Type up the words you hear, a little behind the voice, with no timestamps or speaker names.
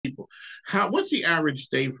What's the average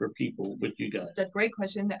stay for people with you guys? That's a great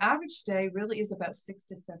question. The average stay really is about 6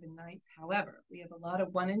 to 7 nights. However, we have a lot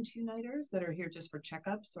of 1 and 2 nighters that are here just for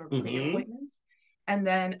checkups or Mm-hmm. pre-appointments. And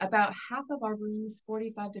then about half of our rooms,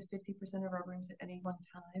 45 to 50% of our rooms at any one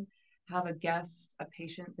time, have a guest, a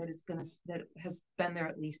patient that has been there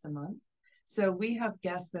at least a month. So we have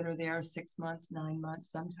guests that are there 6 months, 9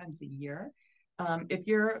 months, sometimes a year. If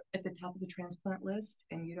you're at the top of the transplant list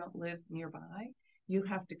and you don't live nearby, you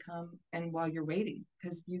have to come and while you're waiting,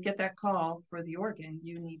 because you get that call for the organ,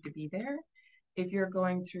 you need to be there. If you're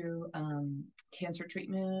going through cancer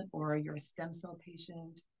treatment or you're a stem cell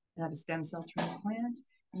patient and have a stem cell transplant,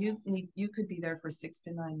 you could be there for 6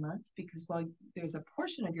 to 9 months because while there's a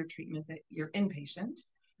portion of your treatment that you're inpatient,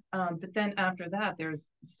 but then after that, there's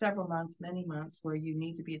several months, many months where you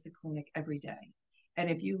need to be at the clinic every day. And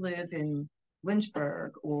if you live in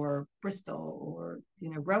Lynchburg or Bristol or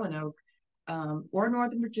Roanoke, or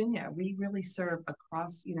Northern Virginia. We really serve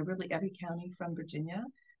across, really every county from Virginia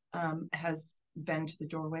has been to the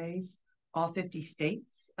doorways. All 50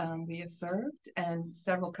 states we have served and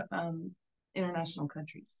several international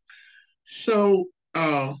countries. So,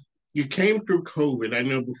 you came through COVID. I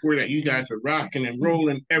know before that you guys were rocking and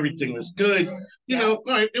rolling. Everything was good. All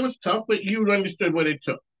right, it was tough, but you understood what it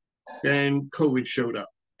took. Then COVID showed up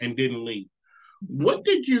and didn't leave. What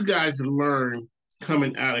did you guys learn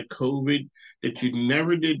coming out of COVID that you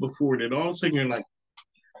never did before that all of a sudden you're like,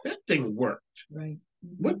 that thing worked? Right.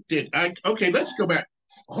 What did I? Okay, let's go back.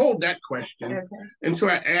 Hold that question. Okay. And so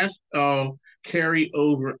I asked Carrie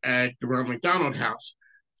over at the Ronald McDonald House,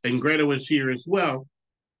 and Greta was here as well.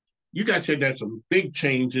 You guys said that some big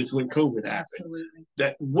changes when COVID happened. Absolutely.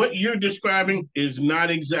 That what you're describing is not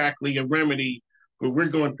exactly a remedy when we're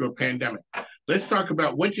going through a pandemic. Let's talk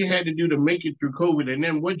about what you had to do to make it through COVID, and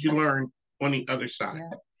then what you learned on the other side.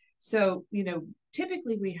 Yeah. So,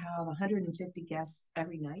 typically we have 150 guests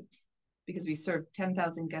every night because we serve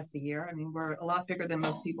 10,000 guests a year. I mean, we're a lot bigger than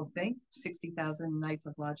most people think, 60,000 nights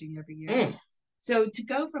of lodging every year. So to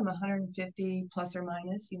go from 150 plus or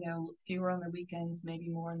minus, fewer on the weekends, maybe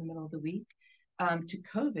more in the middle of the week, to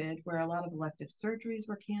COVID, where a lot of elective surgeries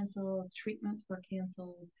were canceled, treatments were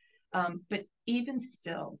canceled. But even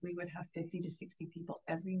still, we would have 50 to 60 people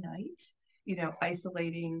every night,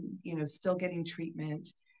 isolating, still getting treatment.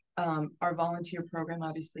 Our volunteer program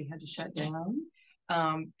obviously had to shut down.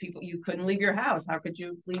 You couldn't leave your house. How could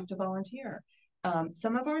you leave to volunteer?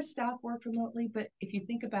 Some of our staff worked remotely, but if you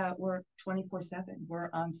think about we're 24/7, we're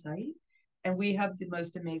on site and we have the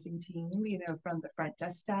most amazing team, from the front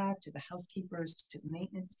desk staff to the housekeepers to the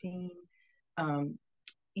maintenance team,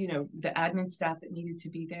 the admin staff that needed to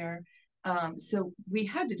be there. So we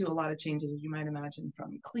had to do a lot of changes, as you might imagine,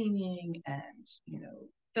 from cleaning and,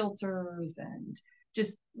 filters and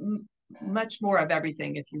just much more of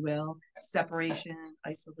everything, if you will, separation,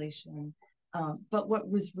 isolation. But what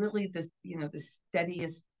was really the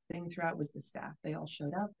steadiest thing throughout was the staff. They all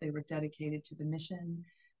showed up. They were dedicated to the mission,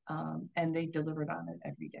 and they delivered on it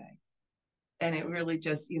every day. And it really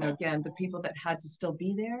just, again, the people that had to still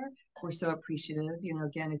be there were so appreciative.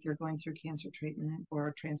 Again, if you're going through cancer treatment or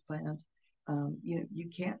a transplant, you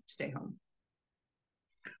can't stay home.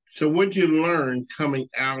 So what'd you learn coming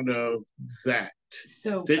out of that?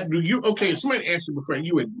 So somebody asked you before,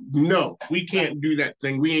 you would, no, we can't do that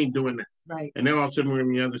thing. We ain't doing that. Right. And now all of a sudden we're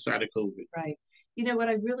on the other side of COVID. Right. What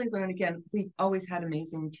I really learned, again, we've always had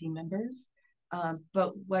amazing team members.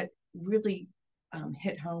 But what really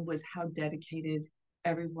hit home was how dedicated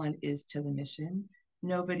everyone is to the mission.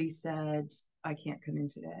 Nobody said, I can't come in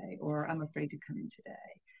today, or I'm afraid to come in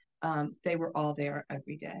today. They were all there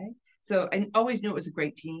every day. So I always knew it was a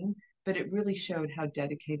great team, but it really showed how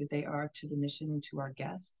dedicated they are to the mission and to our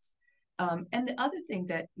guests. And the other thing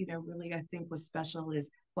that, really I think was special is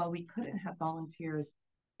while we couldn't have volunteers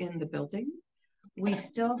in the building, we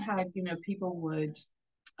still had, people would,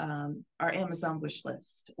 our Amazon wish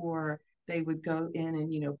list, or they would go in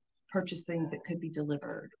and, purchase things that could be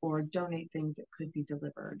delivered or donate things that could be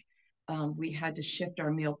delivered. We had to shift our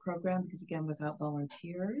meal program because, again, without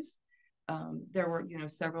volunteers, there were,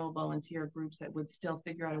 several volunteer groups that would still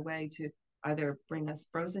figure out a way to either bring us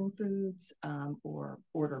frozen foods or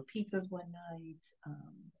order pizzas one night.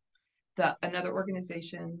 Another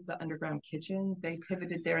organization, the Underground Kitchen, they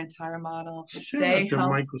pivoted their entire model. Shout out to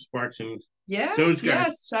Michael Sparks and those guys.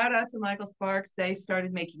 Yes, shout out to Michael Sparks. They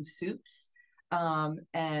started making soups,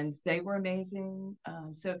 and they were amazing.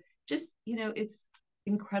 So just, it's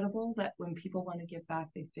incredible that when people want to give back,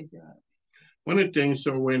 they figure out. One of the things,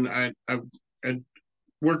 so when I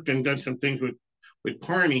worked and done some things with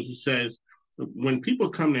Parney, he says, when people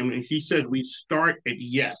come in, he says, we start at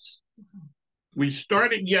yes. We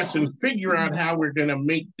started, yes, and figure out how we're going to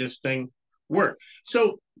make this thing work.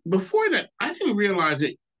 So before that, I didn't realize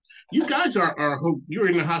that you guys you're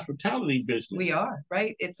in the hospitality business. We are,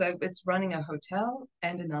 right? It's running a hotel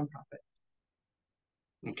and a nonprofit.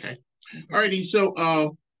 Okay. All righty.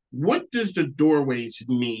 So what does the Doorways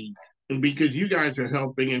need? And because you guys are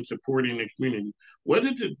helping and supporting the community, what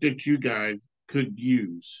is it that you guys could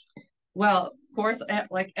use? Well, of course,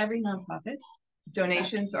 like every nonprofit,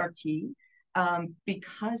 donations are key.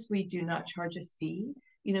 Because we do not charge a fee,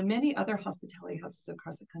 many other hospitality houses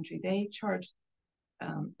across the country, they charge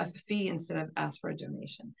a fee instead of ask for a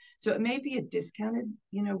donation. So it may be a discounted,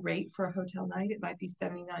 rate for a hotel night. It might be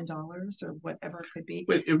 $79 or whatever it could be.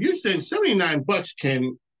 But if you're saying $79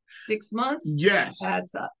 can 6 months, yes,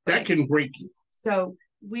 adds up. That right? can break you. So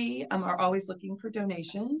we are always looking for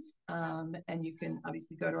donations, and you can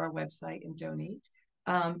obviously go to our website and donate.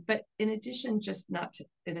 But in addition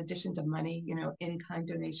to money, in-kind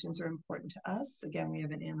donations are important to us. Again, we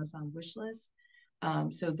have an Amazon wish list.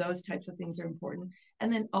 So those types of things are important.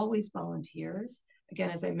 And then always volunteers. Again,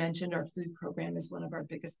 as I mentioned, our food program is one of our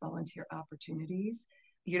biggest volunteer opportunities.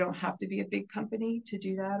 You don't have to be a big company to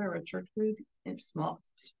do that, or a church group. If small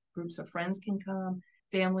groups of friends can come,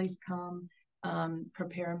 families come,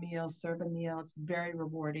 prepare a meal, serve a meal. It's very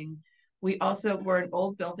rewarding. We're an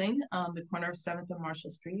old building, the corner of 7th and Marshall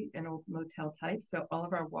Street, an old motel type. So all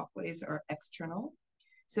of our walkways are external.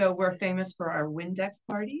 So we're famous for our Windex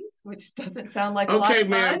parties, which doesn't sound like a lot of fun. Okay,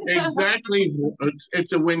 ma'am, exactly.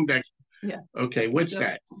 It's a Windex. Yeah. Okay, what's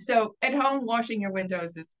that? So at home, washing your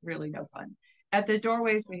windows is really no fun. At the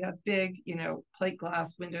Doorways, we have big, plate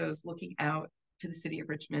glass windows looking out to the city of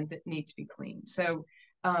Richmond that need to be cleaned. So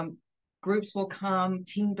groups will come,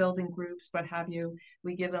 team building groups, what have you.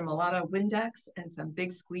 We give them a lot of Windex and some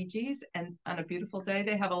big squeegees. And on a beautiful day,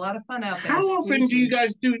 they have a lot of fun out there. How often do you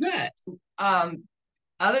guys do that?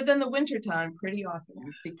 Other than the winter time, pretty often.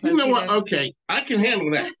 Because you know what? Okay, I can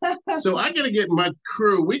handle that. So I got to get my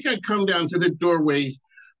crew. We can come down to the Doorways.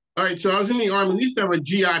 All right, so I was in the Army. We used to have a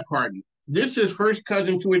GI party. This is first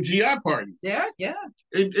cousin to a GI party. Yeah.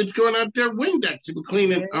 It's going out there, Windex and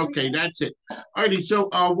cleaning. Okay, that's it. All righty, so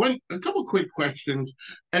a couple quick questions.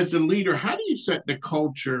 As the leader, how do you set the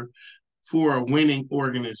culture for a winning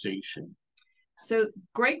organization? So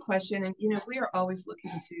great question. And, we are always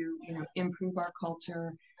looking to, improve our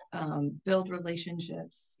culture, build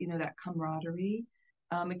relationships, that camaraderie.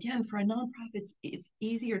 Again, for a nonprofit, it's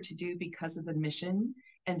easier to do because of the mission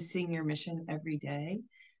and seeing your mission every day.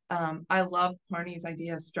 I love Barney's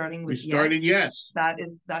idea of starting with yes.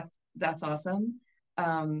 That's awesome.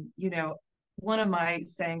 One of my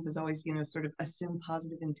sayings is always, sort of assume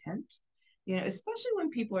positive intent. Especially when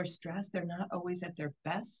people are stressed, they're not always at their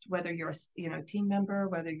best, whether you're a team member,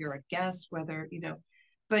 whether you're a guest, whether,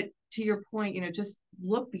 but to your point, just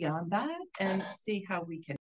look beyond that and see how we can